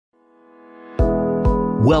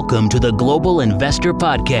Welcome to the Global Investor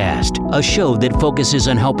Podcast, a show that focuses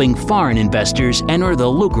on helping foreign investors enter the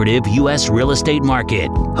lucrative U.S. real estate market.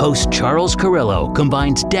 Host Charles Carrillo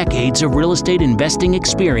combines decades of real estate investing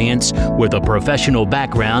experience with a professional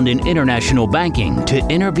background in international banking to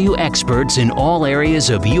interview experts in all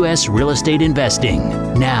areas of U.S. real estate investing.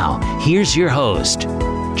 Now, here's your host,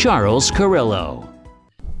 Charles Carrillo.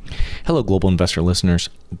 Hello, Global Investor listeners.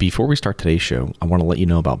 Before we start today's show, I want to let you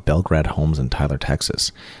know about Belgrad Homes in Tyler,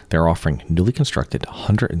 Texas. They're offering newly constructed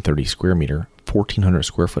 130 square meter, 1,400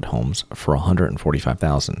 square foot homes for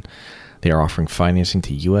 $145,000. They are offering financing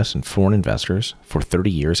to U.S. and foreign investors for 30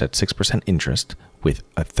 years at 6% interest with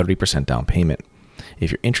a 30% down payment.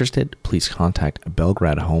 If you're interested, please contact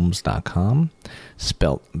belgradhomes.com,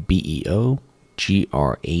 spelled BEOGRAD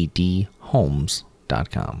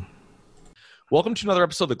homes.com. Welcome to another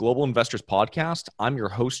episode of the Global Investors Podcast. I'm your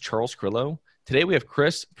host, Charles Carrillo. Today we have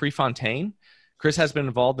Chris Prefontaine. Chris has been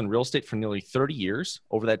involved in real estate for nearly 30 years.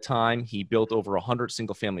 Over that time, he built over 100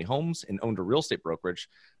 single-family homes and owned a real estate brokerage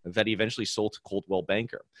that he eventually sold to Coldwell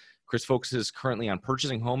Banker. Chris focuses currently on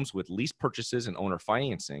purchasing homes with lease purchases and owner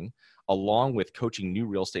financing, along with coaching new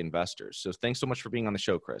real estate investors. So thanks so much for being on the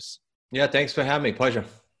show, Chris. Yeah, thanks for having me. Pleasure.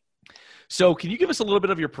 So can you give us a little bit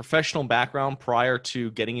of your professional background prior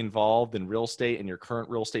to getting involved in real estate and your current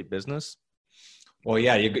real estate business? Well,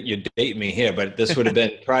 yeah, you date me here, but this would have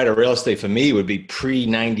been prior to real estate for me would be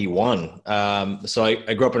pre-91. So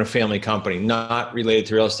I grew up in a family company, not related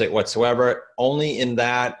to real estate whatsoever. Only in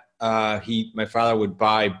that my father would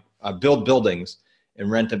build buildings and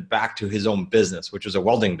rent it back to his own business, which was a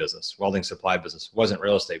welding supply business. It wasn't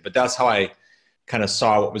real estate, but that's how I kind of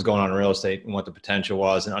saw what was going on in real estate and what the potential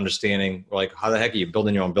was, and understanding like, how the heck are you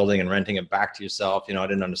building your own building and renting it back to yourself? I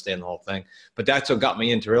didn't understand the whole thing, but that's what got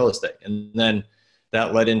me into real estate. And then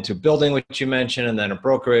that led into building, which you mentioned, and then a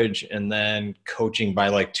brokerage, and then coaching. By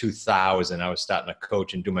like 2000, I was starting to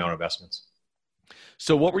coach and do my own investments.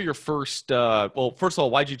 So what were your first, first of all,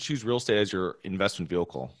 why'd you choose real estate as your investment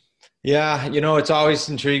vehicle? Yeah, it's always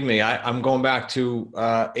intrigued me. I'm going back to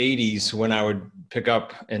 80s when I would pick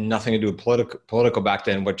up, and nothing to do with political back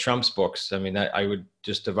then, but Trump's books. I mean, I would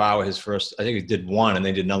just devour his first, I think he did one and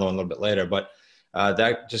they did another one a little bit later, but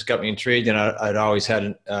that just got me intrigued, and I'd always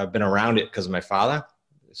been around it because of my father.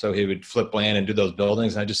 So he would flip land and do those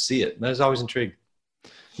buildings, and I just see it. And I was always intrigued.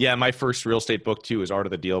 Yeah, my first real estate book too is Art of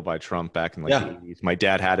the Deal by Trump back in the 80s. My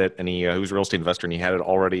dad had it, and he was a real estate investor, and he had it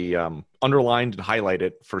already underlined and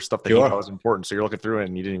highlighted for stuff that he thought was important. So you're looking through it,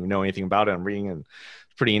 and you didn't even know anything about it. I'm reading it.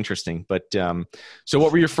 It's pretty interesting. But so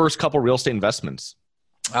what were your first couple real estate investments?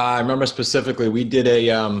 I remember specifically we did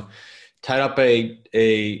tied up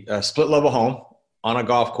a split level home on a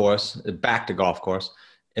golf course, backed a golf course,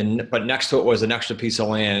 but next to it was an extra piece of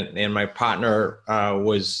land, and my partner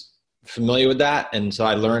was familiar with that, and so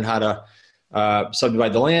I learned how to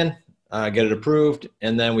subdivide the land, get it approved,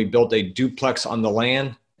 and then we built a duplex on the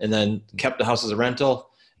land, and then kept the house as a rental,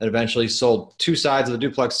 and eventually sold two sides of the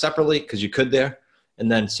duplex separately because you could there,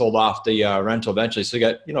 and then sold off the rental eventually. So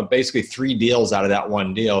you got basically 3 deals out of that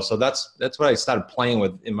one deal. So that's what I started playing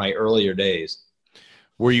with in my earlier days.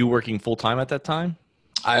 Were you working full time at that time?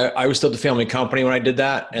 I was still at the family company when I did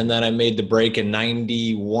that, and then I made the break in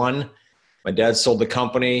 91. My dad sold the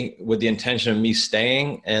company with the intention of me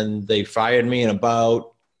staying, and they fired me in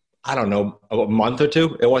about a month or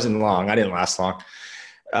two. It wasn't long. I didn't last long.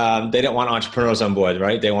 They didn't want entrepreneurs on board,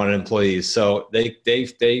 right? They wanted employees. So they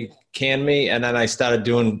canned me, and then I started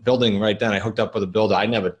doing building right then. I hooked up with a builder. I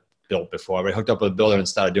never built before, but I hooked up with a builder and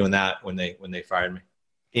started doing that when they fired me.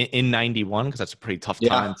 In 91, because that's a pretty tough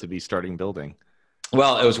time to be starting building.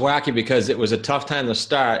 Well, it was wacky because it was a tough time to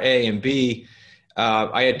start, A, and B,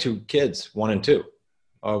 I had 2 kids, 1 and 2,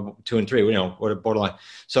 or 2 and 3, borderline.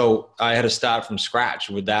 So I had to start from scratch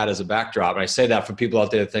with that as a backdrop. And I say that for people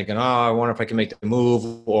out there thinking, I wonder if I can make the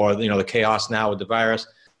move, or, the chaos now with the virus.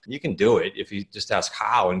 You can do it if you just ask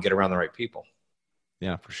how and get around the right people.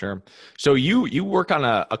 Yeah, for sure. So you work on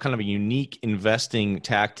a kind of a unique investing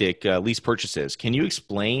tactic, lease purchases. Can you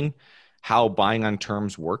explain how buying on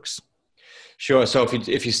terms works? Sure. So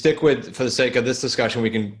if you stick with, for the sake of this discussion, we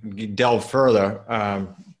can delve further,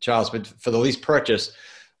 Charles, but for the lease purchase,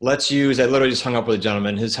 I literally just hung up with a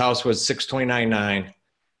gentleman. His house was $629,900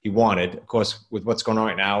 he wanted. Of course, with what's going on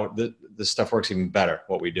right now, this stuff works even better,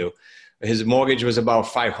 what we do. His mortgage was about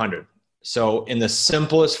 $500,000. So in the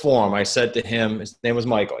simplest form, I said to him, his name was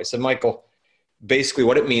Michael. I said, Michael, basically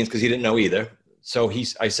what it means, because he didn't know either. So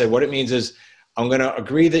I said, what it means is I'm going to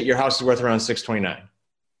agree that your house is worth around $629,000.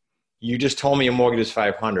 You just told me your mortgage is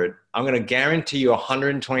 $500,000. I'm going to guarantee you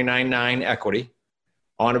 $129,900 equity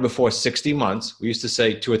on or before 60 months. We used to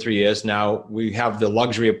say 2 or 3 years. Now we have the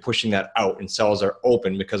luxury of pushing that out, and sellers are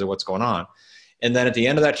open because of what's going on. And then at the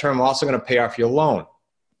end of that term, I'm also going to pay off your loan.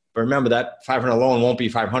 But remember, that 500 loan won't be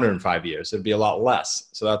 500 in 5 years. It'll be a lot less.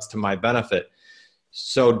 So that's to my benefit.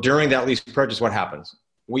 So during that lease purchase, what happens?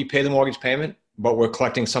 We pay the mortgage payment, but we're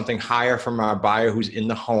collecting something higher from our buyer who's in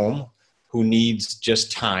the home, who needs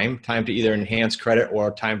just time to either enhance credit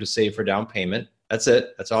or time to save for down payment. That's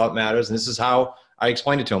it. That's all that matters. And this is how I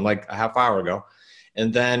explained it to him like a half hour ago.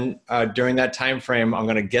 And then during that time frame, I'm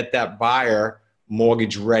going to get that buyer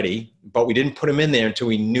mortgage ready, but we didn't put them in there until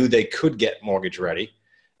we knew they could get mortgage ready.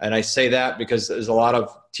 And I say that because there's a lot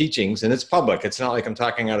of teachings, and it's public. It's not like I'm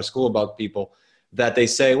talking out of school about people that they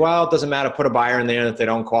say, well, it doesn't matter, put a buyer in there. If they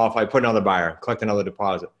don't qualify, put another buyer, collect another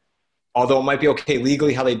deposit. Although it might be okay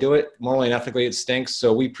legally how they do it, morally and ethically it stinks.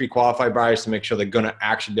 So we pre-qualify buyers to make sure they're going to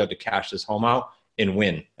actually be able to cash this home out and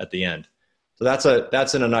win at the end. So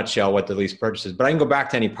that's in a nutshell what the lease purchase is. But I can go back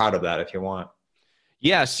to any part of that if you want.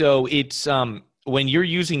 Yeah. So it's when you're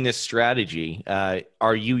using this strategy,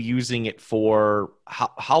 are you using it for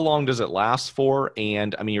how long does it last for?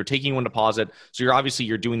 And I mean, you're taking one deposit. So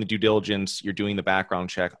you're doing the due diligence, you're doing the background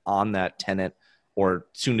check on that tenant or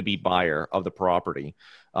soon to be buyer of the property.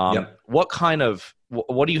 Yep.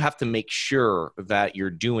 What do you have to make sure that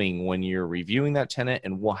you're doing when you're reviewing that tenant,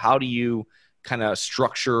 and how do you kind of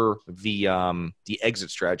structure the exit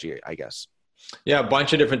strategy, I guess? Yeah, a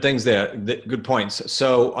bunch of different things there. Good points.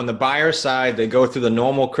 So on the buyer side, they go through the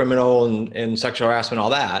normal criminal and sexual harassment,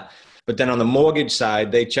 all that. But then on the mortgage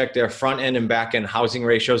side, they check their front end and back end housing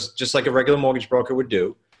ratios, just like a regular mortgage broker would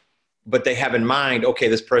do. But they have in mind, okay,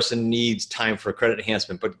 this person needs time for credit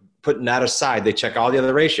enhancement. But putting that aside, they check all the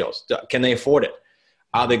other ratios. Can they afford it?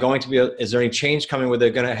 Are they going to be, is there any change coming where they're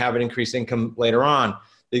going to have an increased income later on?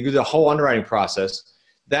 They do the whole underwriting process.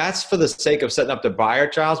 That's for the sake of setting up the buyer,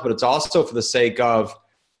 Charles, but it's also for the sake of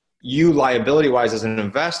you liability-wise as an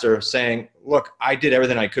investor saying, look, I did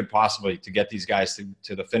everything I could possibly to get these guys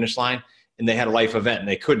to the finish line, and they had a life event and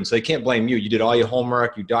they couldn't. So they can't blame you. You did all your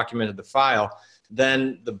homework. You documented the file.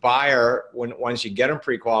 Then the buyer, once you get them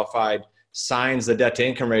pre-qualified, signs the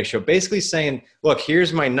debt-to-income ratio, basically saying, look,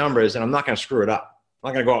 here's my numbers, and I'm not going to screw it up. I'm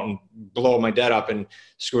not going to go out and blow my debt up and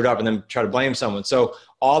screw it up and then try to blame someone. So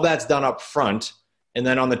all that's done up front. And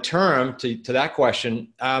then on the term, to that question,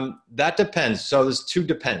 that depends. So there's two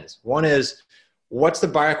depends. One is, what's the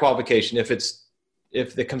buyer qualification? If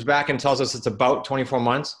it comes back and tells us it's about 24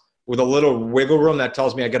 months, with a little wiggle room, that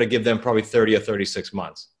tells me I got to give them probably 30 or 36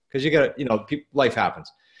 months. Because you got to, life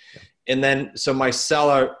happens. Yeah. And then, so my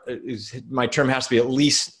seller, my term has to be at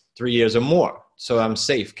least 3 years or more. So I'm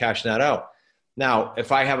safe cashing that out. Now,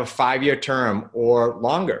 if I have a 5-year term or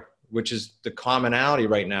longer, which is the commonality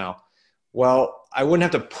right now, well, I wouldn't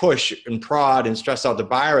have to push and prod and stress out the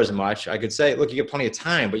buyer as much. I could say, look, you get plenty of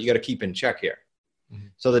time, but you got to keep in check here. Mm-hmm.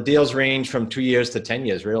 So the deals range from 2 years to 10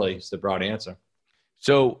 years, really, is the broad answer.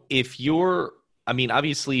 So if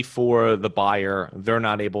obviously for the buyer, they're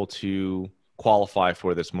not able to qualify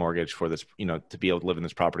for this mortgage, for this, to be able to live in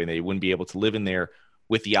this property, and they wouldn't be able to live in there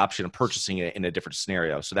with the option of purchasing it in a different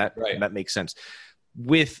scenario. So that makes sense.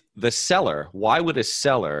 With the seller, why would a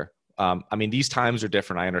seller, these times are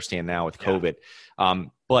different, I understand now with COVID,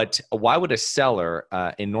 but why would a seller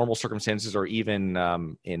in normal circumstances, or even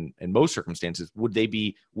in most circumstances, would they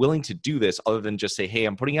be willing to do this other than just say, hey,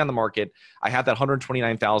 I'm putting it on the market, I have that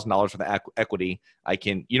 $129,000 for the equity, I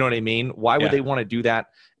can, you know what I mean? Why would they want to do that?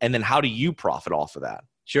 And then how do you profit off of that?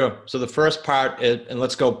 Sure. So the first part, and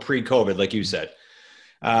let's go pre-COVID, like you said,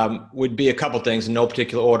 would be a couple things in no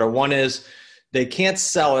particular order. One is they can't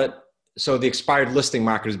sell it. So the expired listing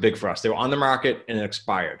market is big for us. They were on the market and it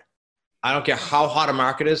expired. I don't care how hot a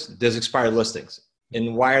market is, there's expired listings.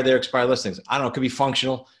 And why are there expired listings? I don't know. It could be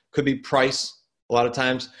functional, could be price a lot of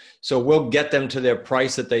times. So we'll get them to their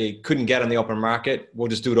price that they couldn't get on the open market. We'll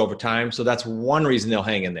just do it over time. So that's one reason they'll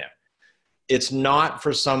hang in there. It's not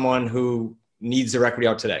for someone who needs their equity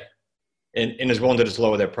out today and is willing to just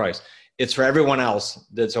lower their price. It's for everyone else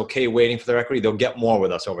that's okay waiting for their equity. They'll get more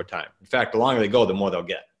with us over time. In fact, the longer they go, the more they'll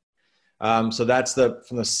get. So that's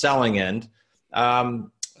from the selling end.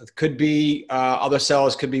 It could be other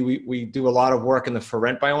sellers. Could be we do a lot of work in the for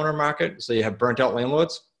rent by owner market. So you have burnt out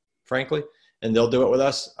landlords, frankly, and they'll do it with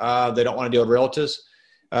us. They don't want to deal with realtors.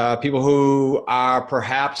 People who are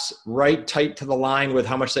perhaps right tight to the line with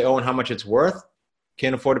how much they owe and how much it's worth,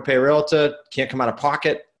 can't afford to pay a realtor, can't come out of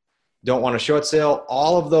pocket, don't want a short sale.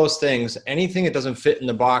 All of those things, anything that doesn't fit in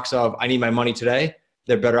the box of I need my money today,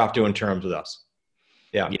 they're better off doing terms with us.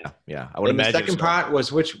 Yeah. I would imagine. The second part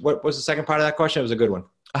was what was the second part of that question? It was a good one.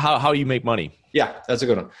 How you make money. Yeah, that's a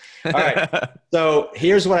good one. All right. So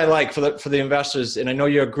here's what I like for the investors, and I know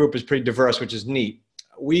your group is pretty diverse, which is neat.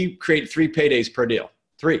 We create 3 paydays per deal.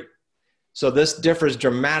 3. So this differs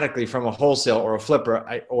dramatically from a wholesale or a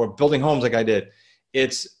flipper or building homes like I did.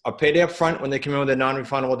 It's a payday up front when they come in with a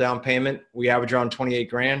non-refundable down payment. We average around 28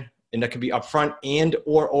 grand, and that could be up front and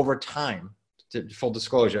or over time, to full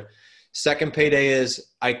disclosure. Second payday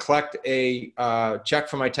is I collect a check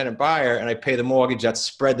from my tenant buyer and I pay the mortgage. That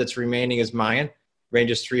spread that's remaining is mine.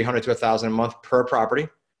 Ranges $300 to $1,000 a month per property.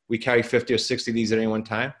 We carry 50 or 60 of these at any one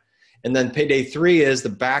time. And then payday 3 is the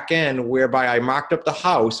back end whereby I marked up the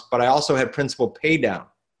house, but I also had principal pay down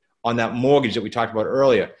on that mortgage that we talked about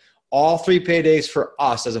earlier. All 3 paydays for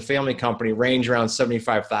us as a family company range around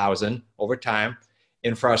 $75,000 over time.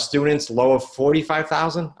 And for our students, low of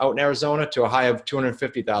 $45,000 out in Arizona to a high of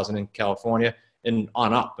 $250,000 in California and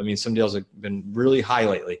on up. I mean, some deals have been really high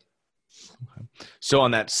lately. Okay. So on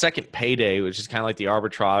that second payday, which is kind of like the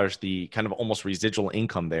arbitrage, the kind of almost residual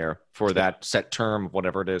income there for that set term,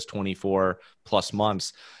 whatever it is, 24 plus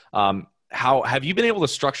months. How have you been able to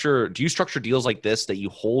structure? Do you structure deals like this that you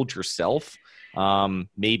hold yourself?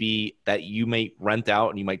 Maybe that you may rent out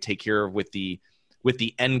and you might take care of with the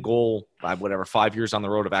end goal, whatever, 5 years on the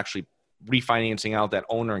road of actually refinancing out that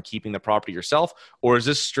owner and keeping the property yourself? Or is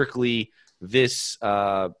this strictly this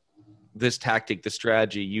tactic, the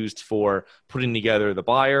strategy used for putting together the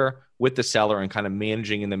buyer with the seller and kind of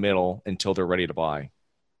managing in the middle until they're ready to buy?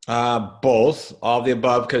 Both, all of the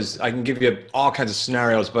above, because I can give you all kinds of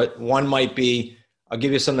scenarios, but one might be, I'll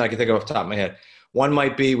give you something I can think of off the top of my head. One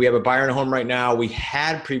might be, we have a buyer in a home right now. We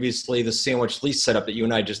had previously the sandwich lease setup that you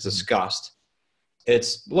and I just discussed.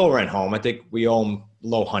 It's low rent home. I think we own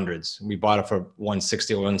low hundreds. We bought it for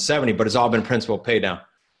 160 or 170, but it's all been principal pay down.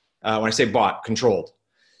 When I say bought, controlled.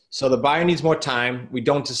 So the buyer needs more time. We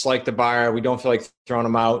don't dislike the buyer. We don't feel like throwing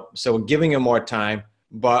them out. So we're giving him more time,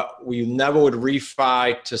 but we never would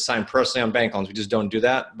refi to sign personally on bank loans. We just don't do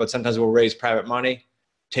that. But sometimes we'll raise private money,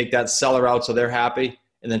 take that seller out so they're happy,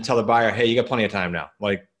 and then tell the buyer, hey, you got plenty of time now.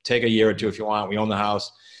 Like, take a year or two if you want. We own the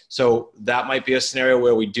house. So that might be a scenario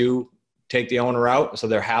where we do take the owner out so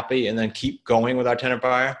they're happy and then keep going with our tenant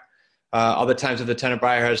buyer. Other times if the tenant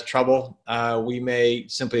buyer has trouble, we may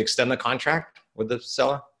simply extend the contract with the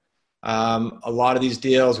seller. A lot of these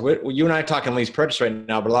deals, you and I are talking lease purchase right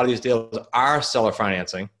now, but a lot of these deals are seller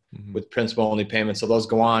financing with principal only payments. So those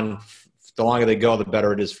go on. The longer they go, the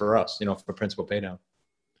better it is for us, for principal pay down.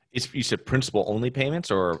 You said principal only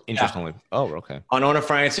payments or interest only? Oh, okay. On owner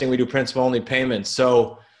financing, we do principal only payments.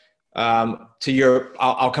 So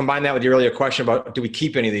I'll combine that with your earlier question about do we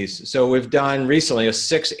keep any of these? So we've done recently a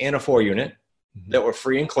 6 and a 4 unit that were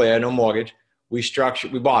free and clear, no mortgage. We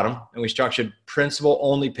bought them and we structured principal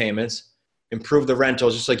only payments, improved the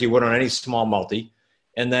rentals just like you would on any small multi.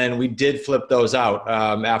 And then we did flip those out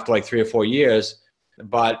after like 3 or 4 years,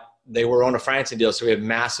 but they were owner financing deals. So we have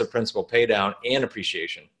massive principal pay down and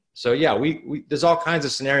appreciation. So yeah, there's all kinds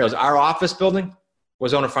of scenarios. Our office building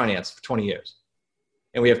was owner finance for 20 years.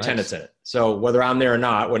 And we have tenants in it. So whether I'm there or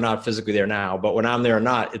not, we're not physically there now, but when I'm there or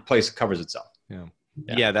not, the place covers itself.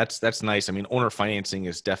 Yeah, that's nice. I mean, owner financing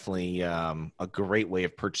is definitely a great way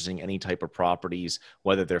of purchasing any type of properties,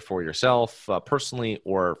 whether they're for yourself personally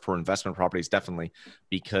or for investment properties, definitely,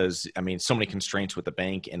 because, I mean, so many constraints with the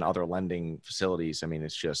bank and other lending facilities. I mean,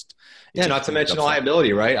 it's not to mention the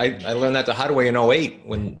liability, right? I learned that the hard way in 2008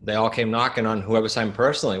 when they all came knocking on whoever signed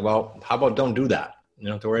personally. Well, how about don't do that? You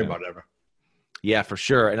don't have to worry about it ever. Yeah, for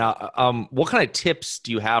sure. And what kind of tips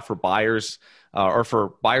do you have for buyers or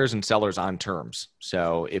for buyers and sellers on terms?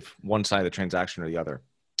 So if one side of the transaction or the other.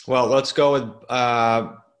 Well, let's go with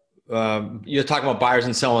you're talking about buyers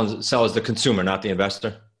and sellers, the consumer, not the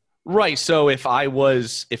investor. Right. So if I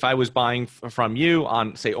was buying from you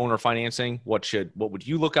on, say, owner financing, what would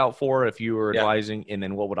you look out for if you were advising, and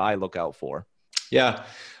then what would I look out for? Yeah.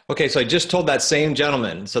 Okay, so I just told that same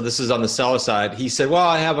gentleman, so this is on the seller side, he said, well,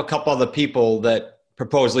 I have a couple other people that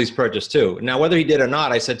propose lease purchase too. Now, whether he did or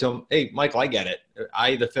not, I said to him, hey, Michael, I get it. I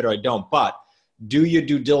either fit or I don't, but do your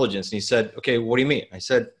due diligence. And he said, okay, what do you mean? I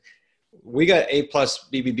said, we got A+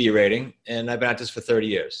 BBB rating, and I've been at this for 30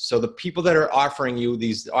 years. So the people that are offering you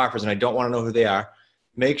these offers, and I don't want to know who they are,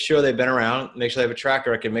 make sure they've been around, make sure they have a track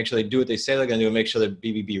record, make sure they do what they say they're going to do, and make sure they're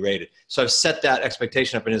BBB rated. So I've set that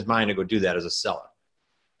expectation up in his mind to go do that as a seller.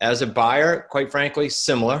 As a buyer, quite frankly,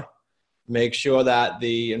 similar. Make sure that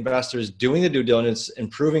the investor is doing the due diligence and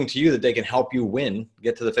proving to you that they can help you win,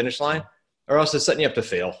 get to the finish line, or else they're setting you up to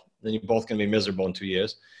fail. Then you're both going to be miserable in 2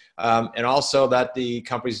 years. And also that the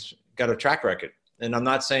company's got a track record. And I'm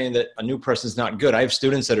not saying that a new person is not good. I have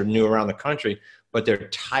students that are new around the country, but they're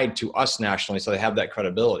tied to us nationally. So they have that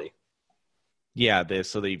credibility. Yeah.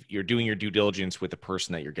 You're doing your due diligence with the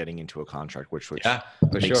person that you're getting into a contract, which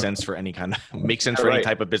makes sense for any kind of, any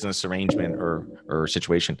type of business arrangement or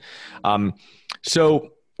situation.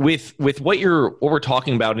 So with what we're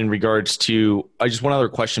talking about in regards to, just one other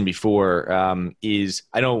question before, is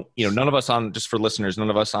I know, none of us just for listeners, none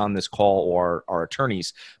of us on this call are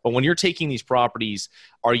attorneys, but when you're taking these properties,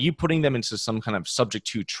 are you putting them into some kind of subject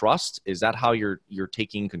to trust? Is that how you're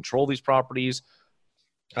taking control of these properties?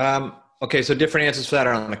 Okay, so different answers for that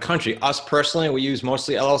around the country. Us personally, we use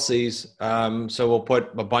mostly LLCs. So we'll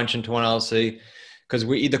put a bunch into one LLC because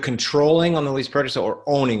we're either controlling on the lease purchase or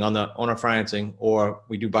owning on the owner financing, or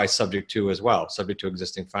we do buy subject to as well, subject to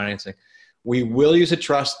existing financing. We will use a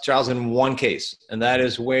trust, Charles, in one case, and that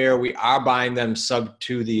is where we are buying them sub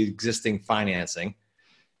to the existing financing.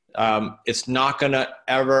 It's not going to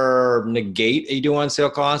ever negate a due on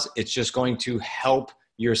sale clause. It's just going to help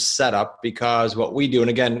your setup, because what we do, and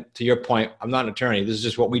again, to your point, I'm not an attorney. This is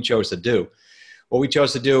just what we chose to do. What we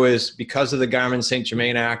chose to do is because of the Garman-St.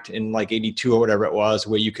 Germain Act in like 82 or whatever it was,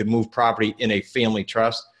 where you could move property in a family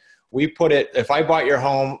trust, we put it, if I bought your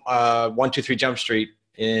home, 123 Jump Street,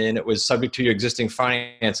 and it was subject to your existing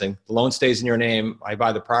financing, the loan stays in your name, I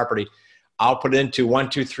buy the property, I'll put it into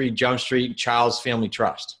 123 Jump Street Child's Family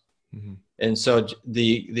Trust. Mm-hmm. And so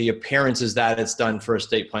the appearance is that it's done for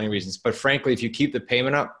estate planning reasons. But frankly, if you keep the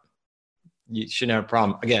payment up, you shouldn't have a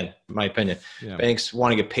problem. Again, in my opinion, banks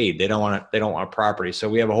want to get paid. They don't want property. So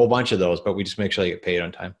we have a whole bunch of those, but we just make sure they get paid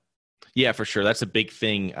on time. Yeah, for sure. That's a big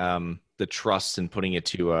thing. The trust and putting it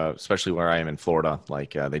to, especially where I am in Florida,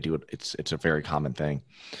 like they do it. It's a very common thing.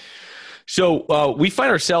 So we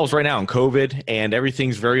find ourselves right now in COVID, and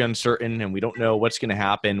everything's very uncertain, and we don't know what's going to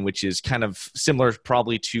happen, which is kind of similar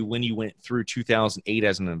probably to when you went through 2008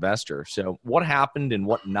 as an investor. So what happened, and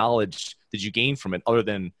what knowledge did you gain from it other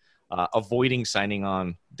than avoiding signing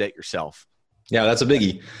on debt yourself? Yeah, that's a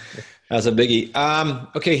biggie.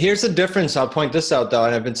 Okay, here's the difference. I'll point this out, though,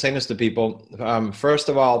 and I've been saying this to people. First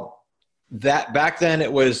of all, that back then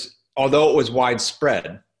although it was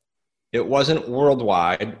widespread, it wasn't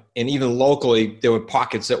worldwide, and even locally, there were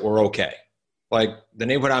pockets that were okay. Like the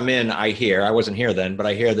neighborhood I'm in, I wasn't here then, but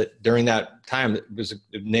I hear that during that time, the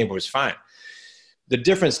neighborhood was fine. The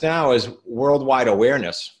difference now is worldwide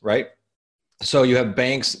awareness, right? So you have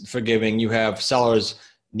banks forgiving, you have sellers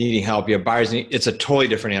needing help, you have buyers it's a totally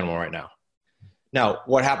different animal right now. Now,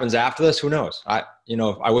 what happens after this? Who knows? I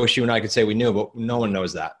wish you and I could say we knew, but no one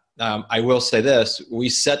knows that. I will say this: we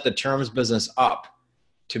set the terms business up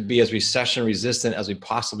to be as recession resistant as we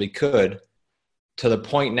possibly could, to the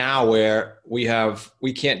point now where we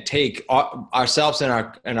can't take ourselves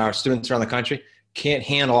and our students around the country can't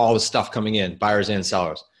handle all the stuff coming in, buyers and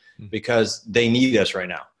sellers, because they need us right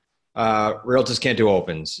now. Realtors can't do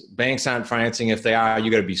opens. Banks aren't financing. If they are, you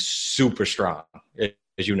got to be super strong.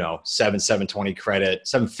 As you know, 720 credit,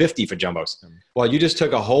 750 for jumbos. Well, you just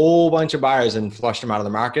took a whole bunch of buyers and flushed them out of the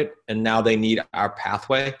market, and now they need our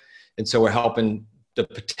pathway. And so we're helping the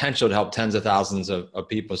potential to help tens of thousands of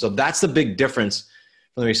people. So that's the big difference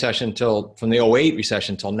from the 08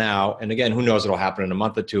 recession till now. And again, who knows what'll happen in a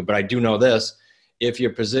month or two, but I do know this: if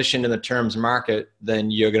you're positioned in the terms market, then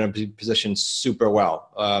you're going to be positioned super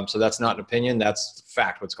well. So that's not an opinion. That's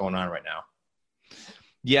fact what's going on right now.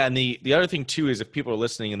 Yeah. And the other thing too, is if people are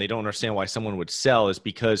listening and they don't understand why someone would sell, is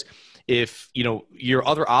because if, your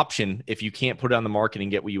other option, if you can't put it on the market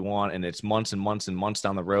and get what you want, and it's months and months and months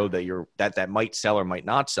down the road that might sell or might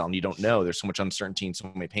not sell, and you don't know, there's so much uncertainty and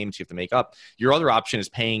so many payments you have to make up. Your other option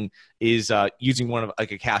is using one of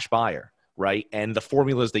like a cash buyer, right? And the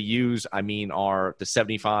formulas they use, are the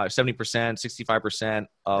 70%, 65%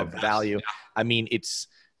 of value.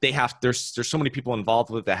 There's so many people involved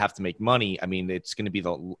with it that have to make money. It's going to be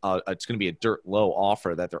a dirt low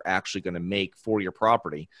offer that they're actually going to make for your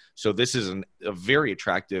property. So this is a very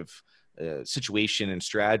attractive situation and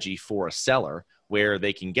strategy for a seller, where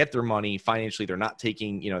they can get their money financially. They're not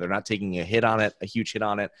taking a hit on it, a huge hit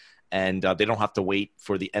on it, and they don't have to wait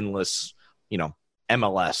for the endless,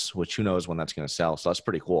 MLS, which who knows when that's going to sell. So that's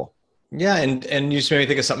pretty cool. Yeah, and you just made me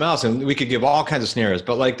think of something else, and we could give all kinds of scenarios.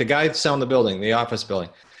 But like the guy selling the office building.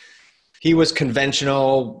 He was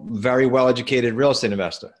conventional, very well-educated real estate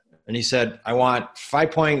investor. And he said, I want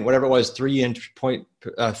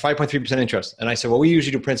 5.3% interest. And I said, well, we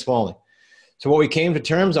usually do principal only. So what we came to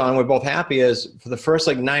terms on, we're both happy, is for the first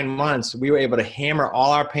 9 months, we were able to hammer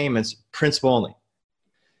all our payments principal only.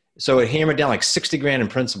 So it hammered down $60,000 in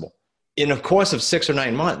principal in the course of 6 or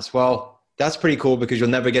 9 months. Well, That's pretty cool because you'll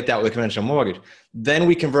never get that with a conventional mortgage. Then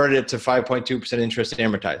we converted it to 5.2% interest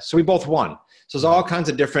amortized. So we both won. So there's all kinds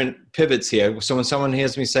of different pivots here. So when someone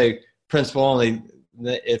hears me say principal only,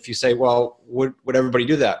 if you say, well, would everybody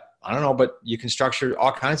do that? I don't know, but you can structure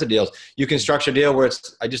all kinds of deals. You can structure a deal where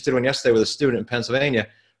I just did one yesterday with a student in Pennsylvania.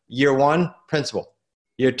 Year 1, principal.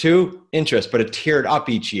 Year 2, interest, but it tiered up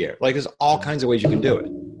each year. Like there's all kinds of ways you can do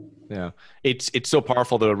it. Yeah. It's so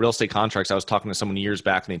powerful. The real estate contracts, I was talking to someone years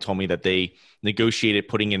back and they told me that they negotiated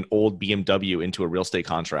putting an old BMW into a real estate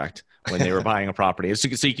contract when they were buying a property. So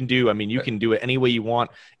you can do, you can do it any way you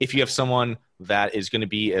want. If you have someone that is going to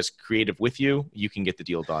be as creative with you, you can get the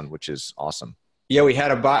deal done, which is awesome. Yeah, we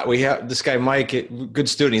have this guy, Mike, good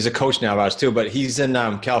student. He's a coach now of ours too, but he's in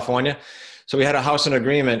California. So we had a house in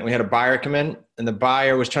agreement. We had a buyer come in and the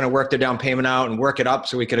buyer was trying to work their down payment out and work it up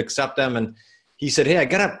so we could accept them. And he said, hey, I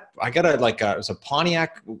got it was a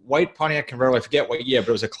white Pontiac convertible. I forget what year, but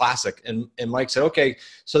it was a classic. And Mike said, okay.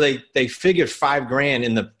 So they figured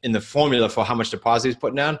 $5,000 in the formula for how much deposit he's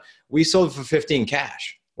putting down. We sold it for 15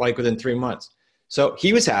 cash, like within 3 months. So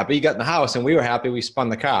he was happy. He got in the house and we were happy. We spun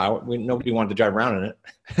the car. Nobody wanted to drive around in it.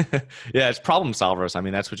 Yeah, it's problem solvers.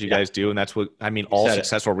 That's what you guys do. And that's what, all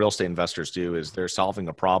successful real estate investors do is they're solving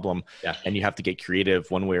a problem and you have to get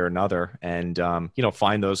creative one way or another and,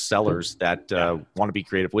 find those sellers that want to be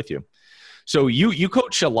creative with you. So you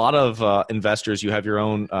coach a lot of investors. You have your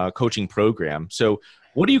own coaching program. So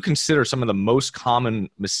what do you consider some of the most common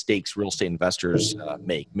mistakes real estate investors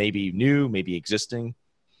make? Maybe new, maybe existing?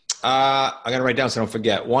 I'm going to write down so I don't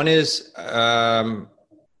forget. One is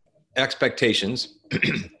expectations.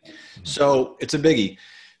 So it's a biggie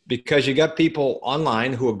because you got people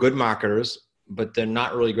online who are good marketers, but they're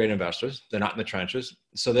not really great investors. They're not in the trenches.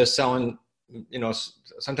 So they're selling,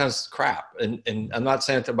 sometimes crap. And I'm not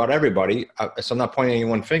saying it about everybody. So I'm not pointing any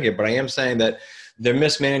one finger, but I am saying that they're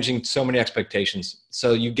mismanaging so many expectations.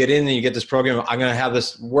 So you get in and you get this program. I'm going to have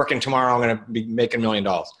this working tomorrow. I'm going to be making $1 million.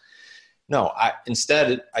 No,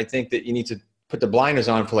 instead, I think that you need to put the blinders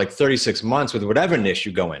on for like 36 months with whatever niche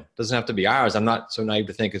you go in. It doesn't have to be ours. I'm not so naive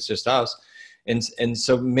to think it's just us. And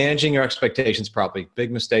so managing your expectations properly,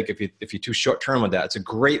 big mistake if you're too short term with that. It's a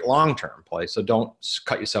great long-term play, so don't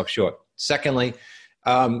cut yourself short. Secondly,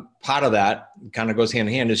 part of that kind of goes hand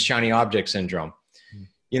in hand is shiny object syndrome.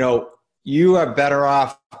 You are better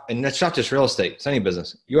off, and it's not just real estate, it's any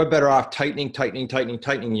business. You are better off tightening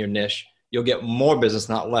your niche. You'll get more business,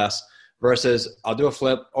 not less. Versus I'll do a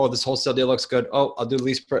flip. Oh, this wholesale deal looks good. Oh, I'll do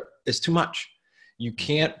lease. It's too much. You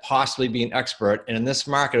can't possibly be an expert. And in this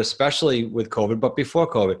market, especially with COVID, but before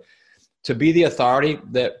COVID, to be the authority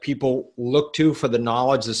that people look to for the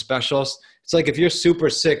knowledge, the specialist. It's like if you're super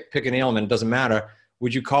sick, pick an ailment, it doesn't matter.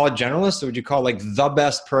 Would you call a generalist or would you call like the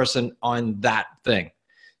best person on that thing?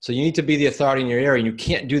 So you need to be the authority in your area. And you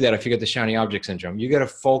can't do that if you get the shiny object syndrome. You got to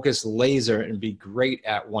focus laser and be great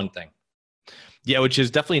at one thing. Yeah, which is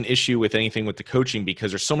definitely an issue with anything with the coaching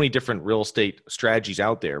because there's so many different real estate strategies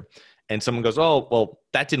out there. And someone goes, oh, well,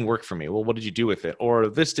 that didn't work for me. Well, what did you do with it? Or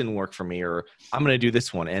this didn't work for me, or I'm going to do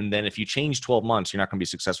this one. And then if you change 12 months, you're not going to be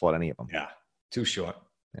successful at any of them. Yeah, too short.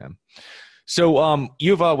 Yeah. So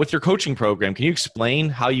you've with your coaching program, can you explain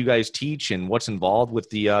how you guys teach and what's involved with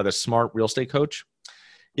the Smart Real Estate Coach?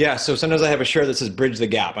 Yeah, so sometimes I have a shirt that says bridge the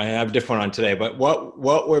gap. I have a different one on today, but what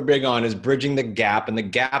we're big on is bridging the gap. And the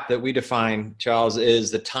gap that we define, Charles,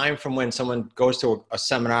 is the time from when someone goes to a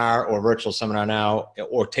seminar or a virtual seminar now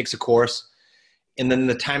or takes a course, and then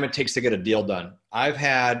the time it takes to get a deal done.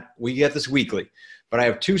 We get this weekly, but I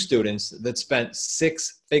have 2 students that spent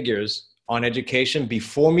 6 figures on education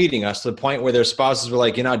before meeting us to the point where their spouses were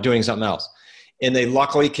like, you're not doing something else. And they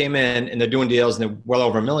luckily came in and they're doing deals and they're well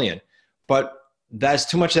over $1 million. But that's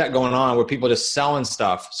too much of that going on where people are just selling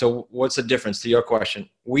stuff. So what's the difference to your question?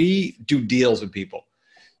 We do deals with people.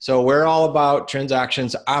 So we're all about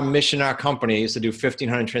transactions. Our mission, our company is to do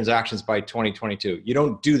 1,500 transactions by 2022. You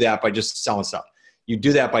don't do that by just selling stuff. You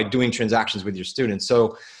do that by doing transactions with your students.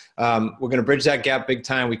 So we're going to bridge that gap big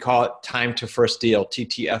time. We call it time to first deal,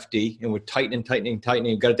 TTFD. And we're tightening.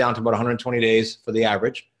 We've got it down to about 120 days for the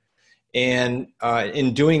average. And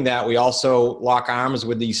in doing that, we also lock arms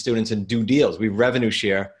with these students and do deals. We revenue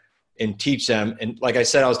share and teach them. And like I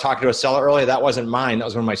said, I was talking to a seller earlier. That wasn't mine. That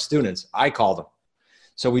was one of my students. I called them.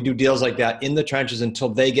 So we do deals like that in the trenches until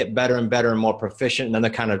they get better and better and more proficient. And then they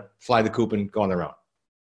kind of fly the coop and go on their own.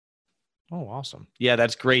 Oh, awesome. Yeah,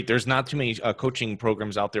 that's great. There's not too many coaching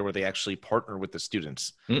programs out there where they actually partner with the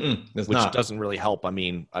students, which doesn't really help.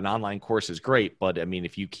 An online course is great, but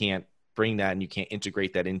if you can't bring that and you can't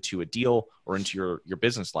integrate that into a deal or into your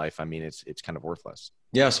business life, it's kind of worthless.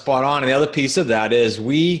 Yeah, spot on. And the other piece of that is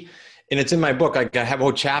And it's in my book. I have a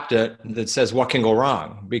whole chapter that says what can go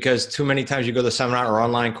wrong, because too many times you go to the seminar or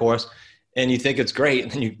online course and you think it's great.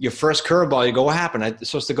 And then your first curveball, you go, what happened? It's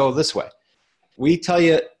supposed to go this way. We tell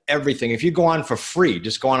you everything. If you go on for free,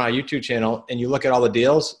 just go on our YouTube channel and you look at all the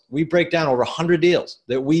deals, we break down over 100 deals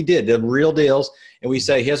that we did, the real deals. And we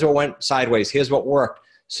say, here's what went sideways. Here's what worked.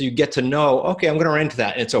 So you get to know, okay, I'm going to run into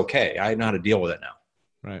that. And it's okay. I know how to deal with it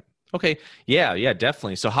now. Right. Okay. Yeah,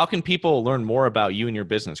 definitely. So how can people learn more about you and your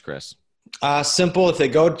business, Chris? Simple. If they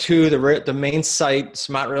go to the main site,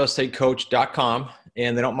 smartrealestatecoach.com,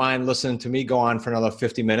 and they don't mind listening to me go on for another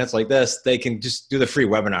 50 minutes like this, they can just do the free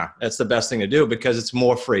webinar. That's the best thing to do because it's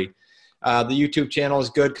more free. The YouTube channel is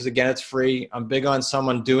good because, again, it's free. I'm big on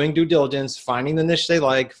someone doing due diligence, finding the niche they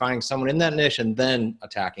like, finding someone in that niche, and then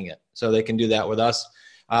attacking it. So they can do that with us.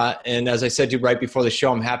 And as I said to you right before the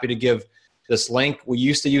show, I'm happy to give this link. We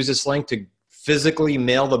used to use this link to physically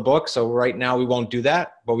mail the book. So right now we won't do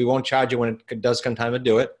that, but we won't charge you when it does come time to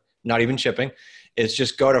do it. Not even shipping. It's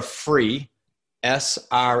just go to free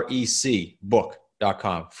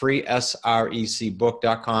SRECbook.com, free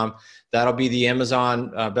SRECbook.com. That'll be the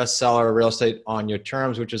Amazon bestseller Real Estate on Your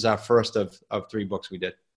Terms, which is our first of 3 books we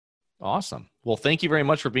did. Awesome. Well, thank you very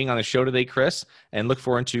much for being on the show today, Chris, and look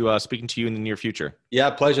forward to speaking to you in the near future. Yeah,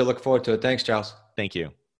 pleasure. Look forward to it. Thanks, Charles. Thank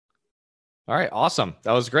you. All right. Awesome.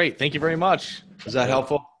 That was great. Thank you very much. Was that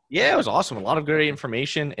helpful? Yeah, it was awesome. A lot of great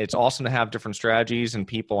information. It's awesome to have different strategies and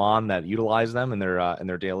people on that utilize them in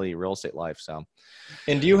their daily real estate life. So,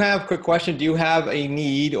 and do you have, quick question, do you have a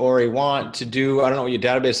need or a want to do, I don't know what your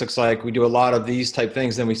database looks like. We do a lot of these type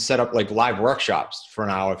things. Then we set up like live workshops for an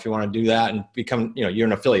hour if you want to do that and become, you're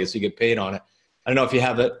an affiliate, so you get paid on it. I don't know if you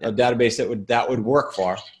have a database that would work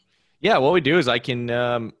for. Yeah, what we do is I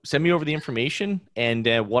can send me over the information, and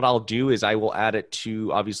what I'll do is I will add it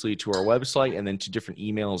to our website and then to different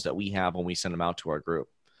emails that we have when we send them out to our group.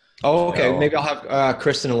 Oh, okay. So, maybe I'll have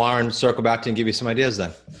Kristen and Lauren circle back to and give you some ideas then.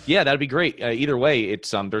 Yeah, that'd be great. Either way, it's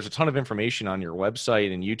there's a ton of information on your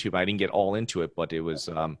website and YouTube. I didn't get all into it, but it was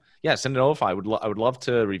send it over. I would love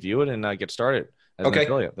to review it and get started as an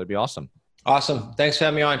affiliate. That'd be awesome. Awesome. Thanks for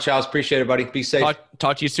having me on, Charles. Appreciate it, buddy. Be safe.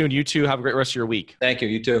 Talk to you soon. You too. Have a great rest of your week. Thank you.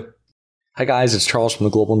 You too. Hi guys, it's Charles from the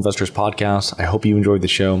Global Investors Podcast. I hope you enjoyed the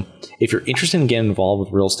show. If you're interested in getting involved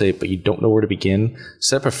with real estate but you don't know where to begin,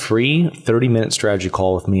 set up a free 30-minute strategy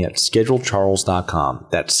call with me at schedulecharles.com.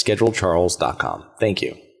 That's schedulecharles.com. Thank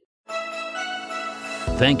you.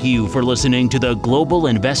 Thank you for listening to the Global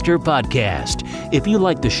Investor Podcast. If you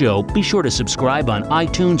like the show, be sure to subscribe on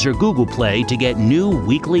iTunes or Google Play to get new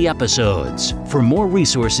weekly episodes. For more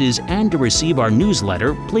resources and to receive our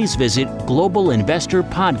newsletter, please visit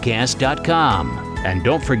globalinvestorpodcast.com. And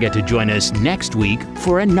don't forget to join us next week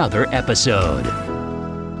for another episode.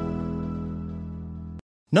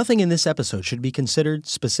 Nothing in this episode should be considered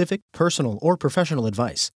specific, personal, or professional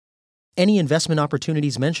advice. Any investment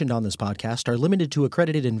opportunities mentioned on this podcast are limited to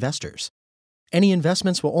accredited investors. Any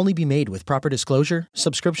investments will only be made with proper disclosure,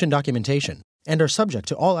 subscription documentation, and are subject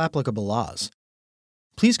to all applicable laws.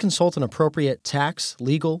 Please consult an appropriate tax,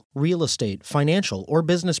 legal, real estate, financial, or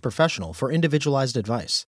business professional for individualized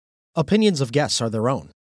advice. Opinions of guests are their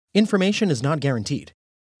own. Information is not guaranteed.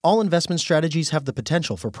 All investment strategies have the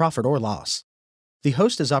potential for profit or loss. The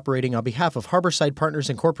host is operating on behalf of Harborside Partners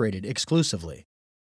Incorporated exclusively.